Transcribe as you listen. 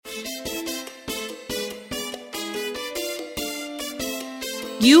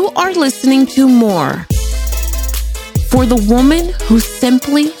You are listening to More for the woman who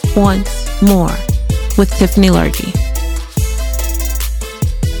simply wants more with Tiffany Largie.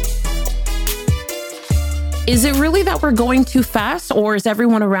 Is it really that we're going too fast, or is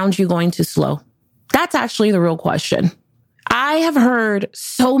everyone around you going too slow? That's actually the real question. I have heard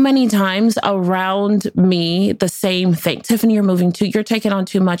so many times around me the same thing. Tiffany, you're taking on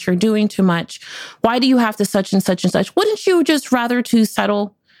too much, you're doing too much. Why do you have to such and such and such? Wouldn't you just rather to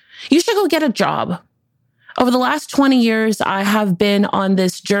settle? You should go get a job. Over the last 20 years, I have been on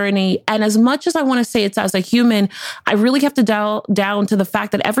this journey. And as much as I want to say it's as a human, I really have to dial down to the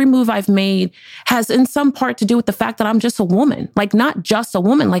fact that every move I've made has in some part to do with the fact that I'm just a woman. Like, not just a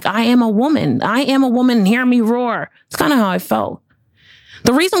woman, like I am a woman. I am a woman, hear me roar. It's kind of how I felt.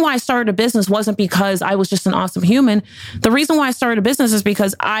 The reason why I started a business wasn't because I was just an awesome human. The reason why I started a business is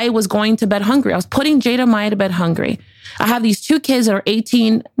because I was going to bed hungry. I was putting Jada and Maya to bed hungry. I have these two kids that are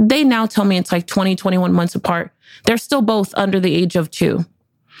 18. They now tell me it's like 20, 21 months apart. They're still both under the age of 2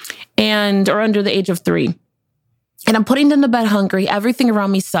 or under the age of 3. And I'm putting them to bed hungry. Everything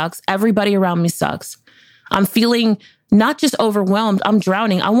around me sucks. Everybody around me sucks. I'm feeling not just overwhelmed. I'm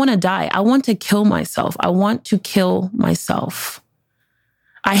drowning. I want to die. I want to kill myself. I want to kill myself.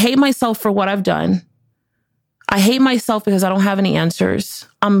 I hate myself for what I've done. I hate myself because I don't have any answers.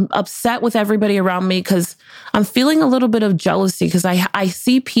 I'm upset with everybody around me because I'm feeling a little bit of jealousy because I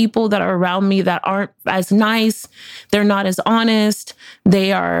see people that are around me that aren't as nice. They're not as honest.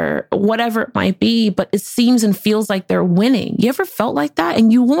 They are whatever it might be, but it seems and feels like they're winning. You ever felt like that?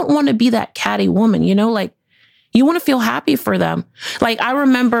 And you won't want to be that catty woman, like you want to feel happy for them. Like, I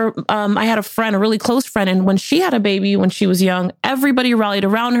remember I had a friend, a really close friend, and when she had a baby when she was young, everybody rallied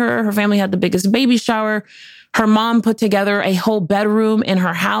around her. Her family had the biggest baby shower. Her mom put together a whole bedroom in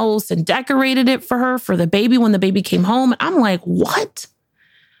her house and decorated it for her for the baby when the baby came home. And I'm like, what?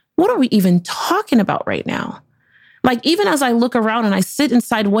 What are we even talking about right now? Like, even as I look around and I sit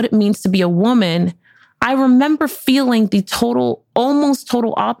inside what it means to be a woman, I remember feeling the almost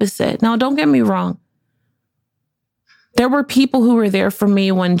total opposite. Now, don't get me wrong. There were people who were there for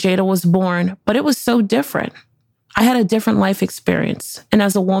me when Jada was born, but it was so different. I had a different life experience. And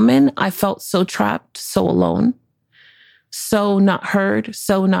as a woman, I felt so trapped, so alone, so not heard,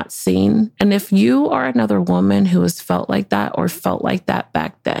 so not seen. And if you are another woman who has felt like that or felt like that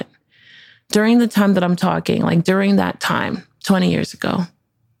back then, during the time that I'm talking, like during that time, 20 years ago,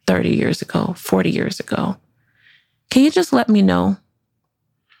 30 years ago, 40 years ago, can you just let me know?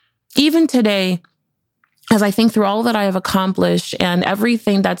 Even today, as I think through all that I have accomplished and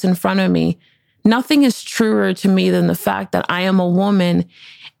everything that's in front of me, nothing is truer to me than the fact that I am a woman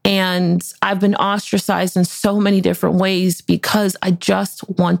and I've been ostracized in so many different ways because I just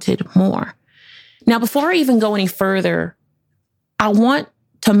wanted more. Now, before I even go any further, I want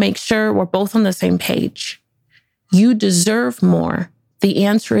to make sure we're both on the same page. You deserve more. The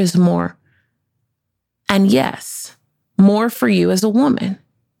answer is more. And yes, more for you as a woman.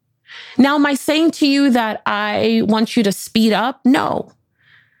 Now, am I saying to you that I want you to speed up? No.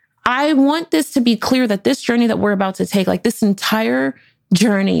 I want this to be clear that this journey that we're about to take, like this entire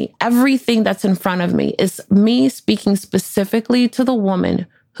journey, everything that's in front of me is me speaking specifically to the woman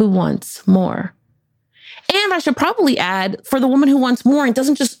who wants more. And I should probably add, for the woman who wants more and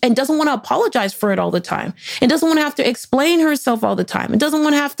doesn't want to apologize for it all the time, and doesn't want to have to explain herself all the time, and doesn't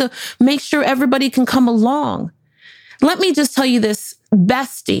want to have to make sure everybody can come along. Let me just tell you this,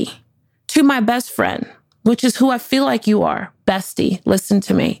 bestie, to my best friend, which is who I feel like you are, bestie, listen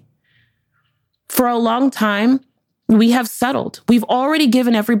to me. For a long time, we have settled. We've already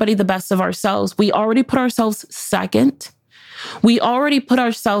given everybody the best of ourselves. We already put ourselves second. We already put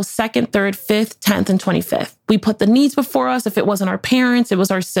ourselves second, third, fifth, 10th, and 25th. We put the needs before us. If it wasn't our parents, it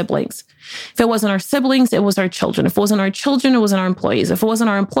was our siblings. If it wasn't our siblings, it was our children. If it wasn't our children, it wasn't our employees. If it wasn't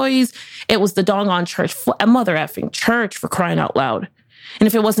our employees, it was the doggone church, a mother effing church, for crying out loud. And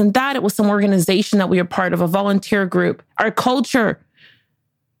if it wasn't that, it was some organization that we were part of, a volunteer group, our culture.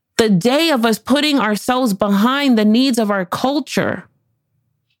 The day of us putting ourselves behind the needs of our culture.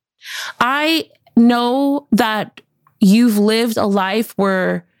 I know that you've lived a life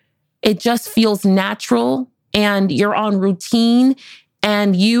where it just feels natural and you're on routine,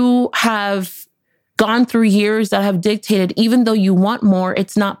 and you have gone through years that have dictated, even though you want more,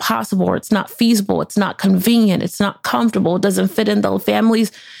 it's not possible, or it's not feasible, it's not convenient, it's not comfortable, it doesn't fit in the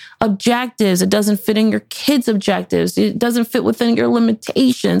family's objectives, it doesn't fit in your kids' objectives, it doesn't fit within your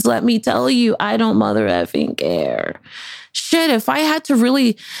limitations. Let me tell you, I don't mother effing care. Shit, if I had to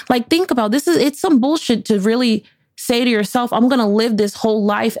really, think about this, it's some bullshit to really say to yourself, I'm going to live this whole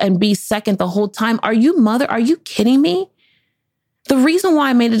life and be second the whole time. Are you kidding me? The reason why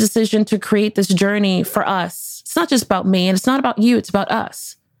I made a decision to create this journey for us, it's not just about me and it's not about you, it's about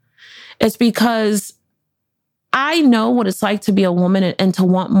us. It's because I know what it's like to be a woman and to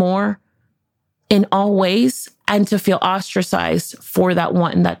want more in all ways and to feel ostracized for that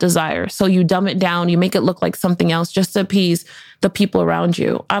want and that desire. So you dumb it down, you make it look like something else just to appease the people around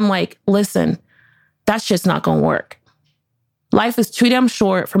you. I'm like, listen, that shit's not going to work. Life is too damn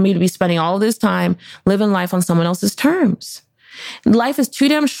short for me to be spending all of this time living life on someone else's terms. Life is too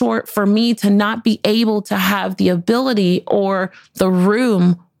damn short for me to not be able to have the ability or the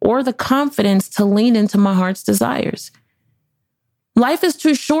room or the confidence to lean into my heart's desires. Life is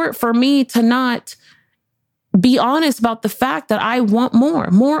too short for me to not be honest about the fact that I want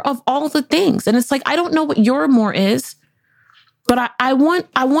more of all the things. And it's like, I don't know what your more is, but I want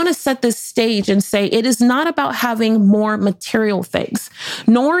to set this stage and say it is not about having more material things,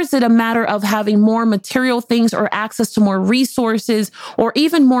 nor is it a matter of having more material things or access to more resources or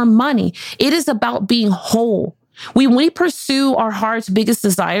even more money. It is about being whole. When we pursue our heart's biggest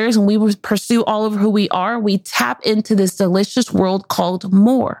desires and we pursue all of who we are, we tap into this delicious world called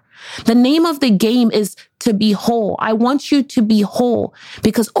more. The name of the game is to be whole. I want you to be whole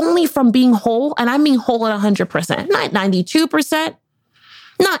because only from being whole, and I mean whole at 100%, not 92%,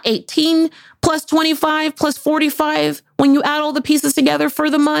 not 18 plus 25 plus 45 when you add all the pieces together for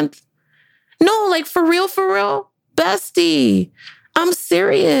the month. No, like for real, bestie, I'm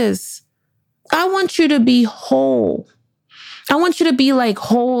serious. I want you to be whole. I want you to be like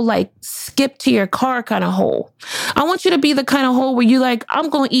whole, like skip to your car kind of whole. I want you to be the kind of whole where you like, I'm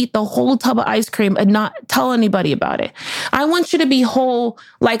going to eat the whole tub of ice cream and not tell anybody about it. I want you to be whole,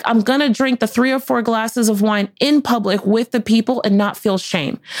 like I'm going to drink the 3 or 4 glasses of wine in public with the people and not feel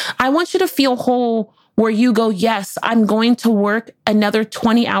shame. I want you to feel whole where you go, yes, I'm going to work another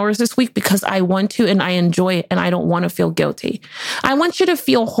 20 hours this week because I want to and I enjoy it and I don't want to feel guilty. I want you to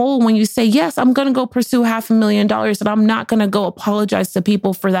feel whole when you say, yes, I'm going to go pursue $500,000 and I'm not going to go apologize to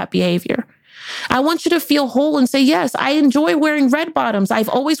people for that behavior. I want you to feel whole and say, yes, I enjoy wearing red bottoms. I've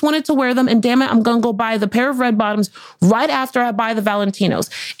always wanted to wear them. And damn it, I'm going to go buy the pair of red bottoms right after I buy the Valentinos.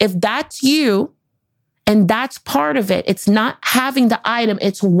 If that's you, and that's part of it, it's not having the item,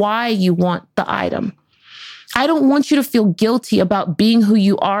 it's why you want the item. I don't want you to feel guilty about being who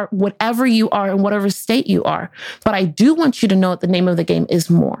you are, whatever you are, in whatever state you are. But I do want you to know that the name of the game is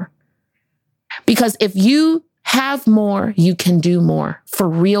more. Because if you have more, you can do more. For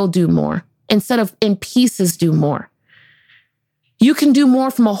real, do more. Instead of in pieces, do more. You can do more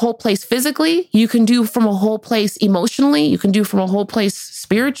from a whole place physically. You can do from a whole place emotionally. You can do from a whole place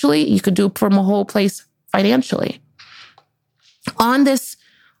spiritually. You can do from a whole place financially. On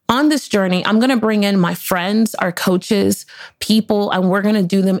this journey, I'm going to bring in my friends, our coaches, people, and we're going to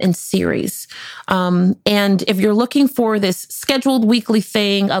do them in series. And if you're looking for this scheduled weekly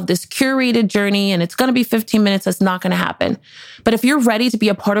thing of this curated journey, and it's going to be 15 minutes, that's not going to happen. But if you're ready to be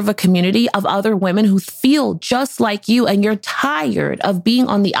a part of a community of other women who feel just like you, and you're tired of being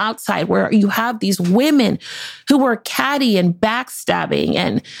on the outside where you have these women who are catty and backstabbing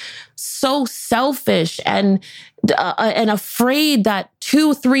and so selfish and afraid that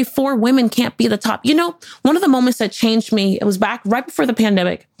 2, 3, 4 women can't be the top. You know, one of the moments that changed me, it was back right before the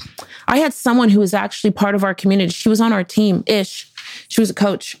pandemic. I had someone who was actually part of our community. She was on our team, Ish. She was a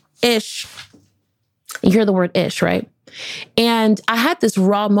coach, Ish. You hear the word Ish, right? And I had this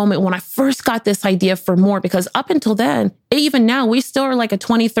raw moment when I first got this idea for more, because up until then, even now, we still are like a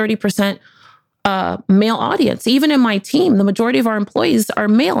 20, 30% male audience. Even in my team, the majority of our employees are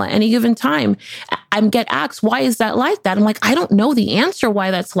male at any given time. I get asked, why is that like that? I'm like, I don't know the answer why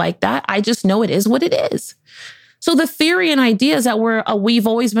that's like that. I just know it is what it is. So the theory and idea is that we've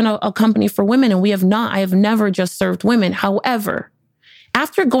always been a company for women, and we have not. I have never just served women. However,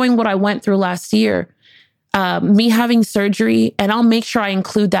 after going what I went through last year, me having surgery, and I'll make sure I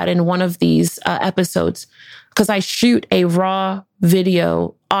include that in one of these episodes, because I shoot a raw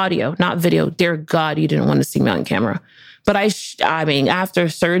audio, not video. Dear God, you didn't want to see me on camera. But I mean, after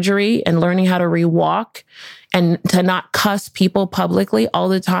surgery and learning how to rewalk and to not cuss people publicly all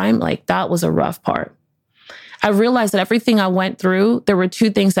the time, like that was a rough part. I realized that everything I went through, there were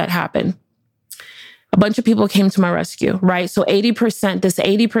 2 things that happened. A bunch of people came to my rescue, right? So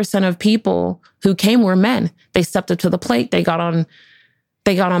 80% of people who came were men. They stepped up to the plate. They got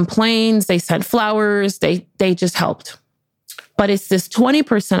on planes. They sent flowers. They just helped. But it's this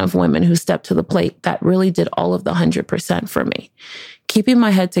 20% of women who stepped to the plate that really did all of the 100% for me. Keeping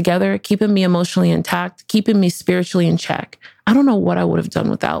my head together, keeping me emotionally intact, keeping me spiritually in check. I don't know what I would have done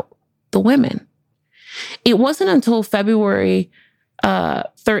without the women. It wasn't until February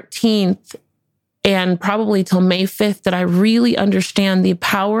 13th and probably till May 5th did I really understand the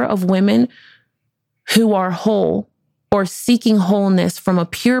power of women who are whole or seeking wholeness from a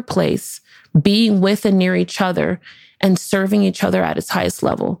pure place, being with and near each other and serving each other at its highest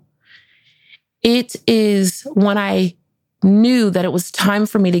level. It is when I knew that it was time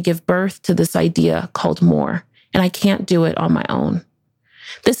for me to give birth to this idea called more, and I can't do it on my own.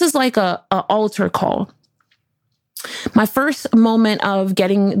 This is like a altar call. My first moment of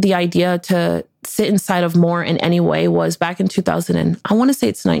getting the idea to sit inside of more in any way was back in 2000, and I want to say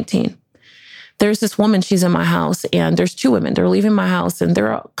it's 19. There's this woman, she's in my house, and there's two women. They're leaving my house, and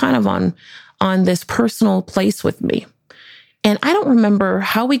they're kind of on this personal place with me. And I don't remember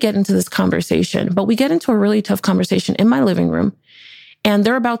how we get into this conversation, but we get into a really tough conversation in my living room, and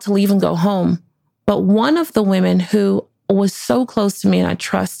they're about to leave and go home. But one of the women who was so close to me and I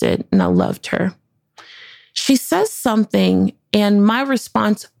trusted and I loved her, she says something, and my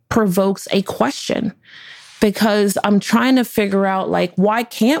response provokes a question because I'm trying to figure out, like, why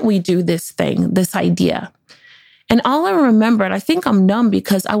can't we do this thing, this idea? And all I remember, and I think I'm numb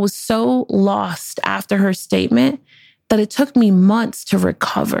because I was so lost after her statement that it took me months to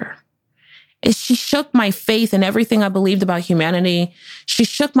recover. She shook my faith in everything I believed about humanity. She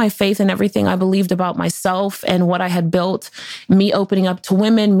shook my faith in everything I believed about myself and what I had built, me opening up to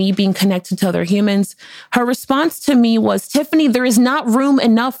women, me being connected to other humans. Her response to me was, Tiffany, there is not room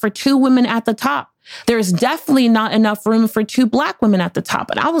enough for two women at the top. There is definitely not enough room for two Black women at the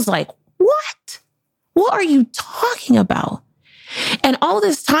top. And I was like, what? What are you talking about? And all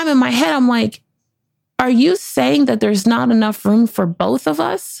this time in my head, I'm like, are you saying that there's not enough room for both of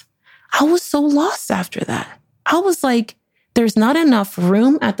us? I was so lost after that. I was like, there's not enough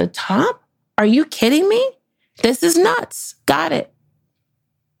room at the top? Are you kidding me? This is nuts. Got it.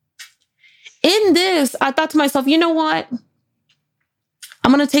 In this, I thought to myself, you know what?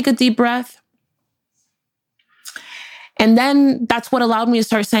 I'm going to take a deep breath. And then that's what allowed me to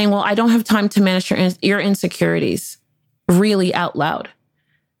start saying, well, I don't have time to manage your insecurities really out loud.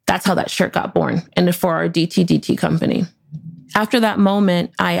 That's how that shirt got born, and for our DTDT company. After that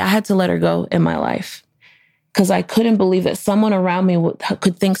moment, I had to let her go in my life because I couldn't believe that someone around me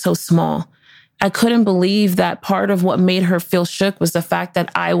could think so small. I couldn't believe that part of what made her feel shook was the fact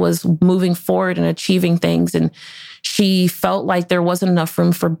that I was moving forward and achieving things. And she felt like there wasn't enough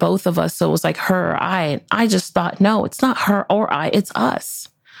room for both of us. So it was like her or I. And I just thought, no, it's not her or I, it's us.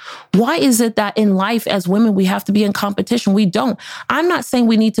 Why is it that in life as women, we have to be in competition? We don't. I'm not saying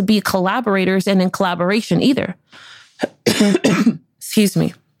we need to be collaborators and in collaboration either. Excuse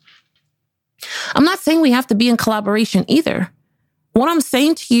me. I'm not saying we have to be in collaboration either. What I'm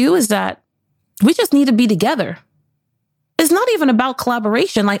saying to you is that we just need to be together. It's not even about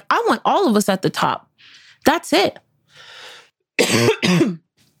collaboration. Like, I want all of us at the top. That's it.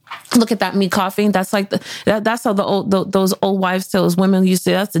 Look at that, me coughing. That's like that's how those old wives tales women used to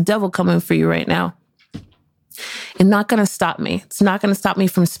say, that's the devil coming for you right now. It's not going to stop me. It's not going to stop me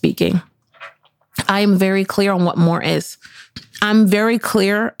from speaking. I am very clear on what more is. I'm very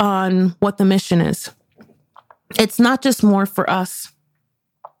clear on what the mission is. It's not just more for us.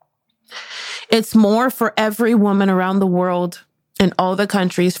 It's more for every woman around the world in all the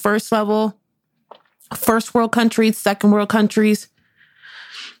countries, first world countries, second world countries,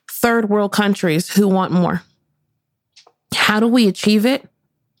 third world countries who want more. How do we achieve it?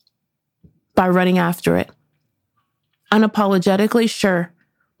 By running after it. Unapologetically, sure,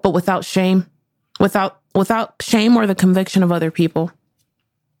 but without shame. Without shame or the conviction of other people.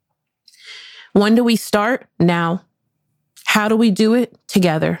 When do we start? Now. How do we do it?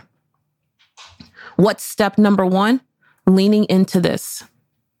 Together. What's step number 1? Leaning into this.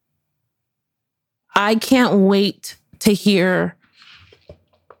 I can't wait to hear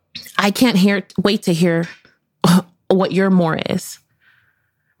what your more is.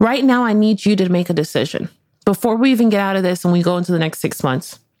 Right now, I need you to make a decision. Before we even get out of this and we go into the next 6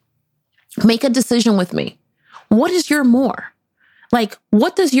 months, make a decision with me. What is your more? Like,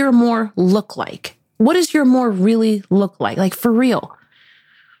 what does your more look like? What does your more really look like? Like, for real.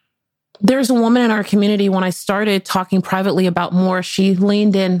 There's a woman in our community, when I started talking privately about more, she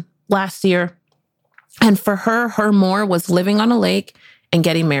leaned in last year. And for her more was living on a lake and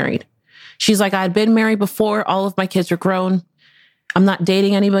getting married. She's like, I had been married before. All of my kids are grown. I'm not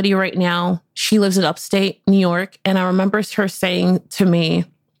dating anybody right now. She lives in upstate New York. And I remember her saying to me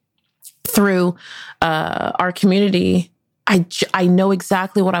through our community, I know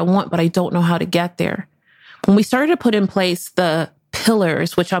exactly what I want, but I don't know how to get there. When we started to put in place the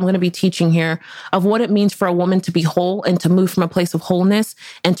pillars, which I'm going to be teaching here, of what it means for a woman to be whole and to move from a place of wholeness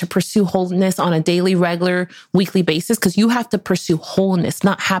and to pursue wholeness on a daily, regular, weekly basis. Because you have to pursue wholeness,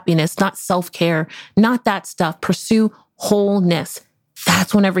 not happiness, not self-care, not that stuff. Pursue wholeness.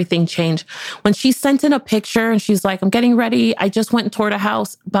 That's when everything changed. When she sent in a picture and she's like, I'm getting ready. I just went and toured a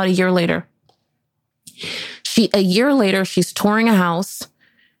house. About a year later, she's touring a house.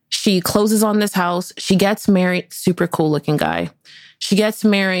 She closes on this house. She gets married. Super cool looking guy. She gets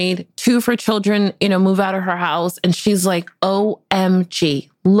married. 2 of her children, move out of her house. And she's like, OMG,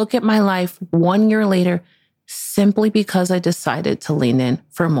 look at my life 1 year later, simply because I decided to lean in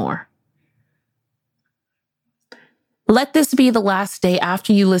for more. Let this be the last day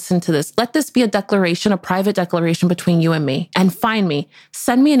after you listen to this. Let this be a declaration, a private declaration between you and me. And find me.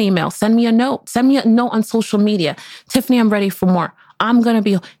 Send me an email. Send me a note. Send me a note on social media. Tiffany, I'm ready for more.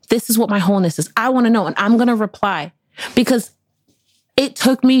 This is what my wholeness is. I want to know. And I'm going to reply because it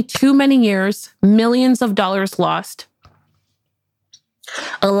took me too many years, millions of dollars lost,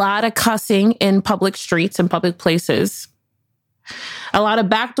 a lot of cussing in public streets and public places, a lot of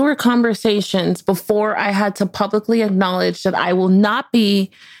backdoor conversations before I had to publicly acknowledge that I will not be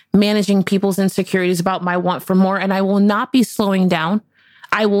managing people's insecurities about my want for more, and I will not be slowing down.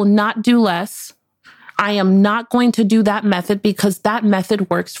 I will not do less. I am not going to do that method because that method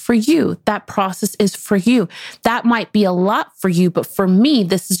works for you. That process is for you. That might be a lot for you, but for me,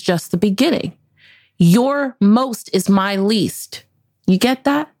 this is just the beginning. Your most is my least. You get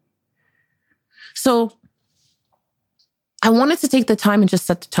that? So I wanted to take the time and just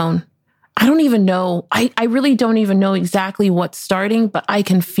set the tone. I don't even know. I really don't even know exactly what's starting, but I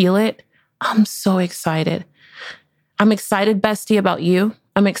can feel it. I'm so excited. I'm excited, bestie, about you.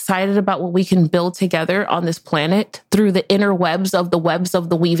 I'm excited about what we can build together on this planet through the inner webs of the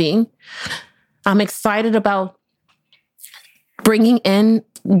weaving. I'm excited about bringing in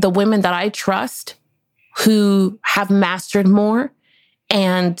the women that I trust who have mastered more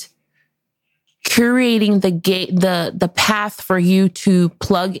and curating the path for you to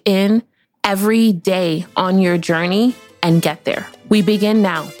plug in every day on your journey and get there. We begin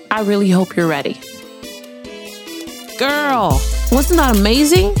now. I really hope you're ready. Girl, wasn't that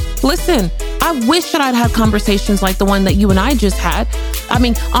amazing? Listen, I wish that I'd had conversations like the one that you and I just had. I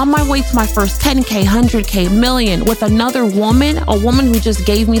mean, on my way to my first 10K, 100K, million with another woman, a woman who just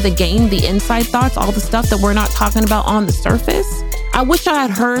gave me the game, the inside thoughts, all the stuff that we're not talking about on the surface. I wish I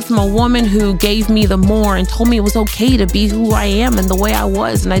had heard from a woman who gave me the more and told me it was okay to be who I am and the way I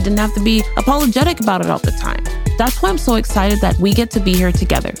was, and I didn't have to be apologetic about it all the time. That's why I'm so excited that we get to be here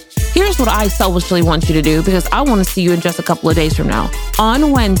together. Here's what I selfishly want you to do, because I want to see you in just a couple of days from now.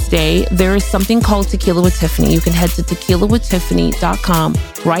 On Wednesday, there is something called Tequila with Tiffany. You can head to tequilawithtiffany.com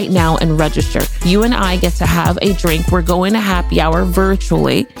right now and register. You and I get to have a drink. We're going to happy hour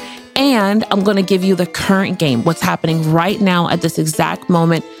virtually. And I'm going to give you the current game, what's happening right now at this exact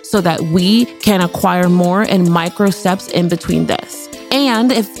moment, so that we can acquire more in micro steps in between this.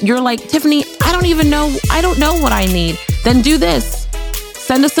 And if you're like, Tiffany, I don't know what I need, then do this.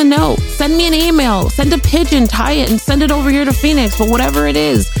 Send us a note, send me an email, send a pigeon, tie it and send it over here to Phoenix. But whatever it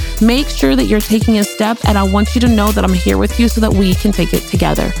is, make sure that you're taking a step. And I want you to know that I'm here with you so that we can take it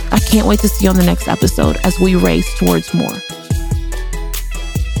together. I can't wait to see you on the next episode as we race towards more.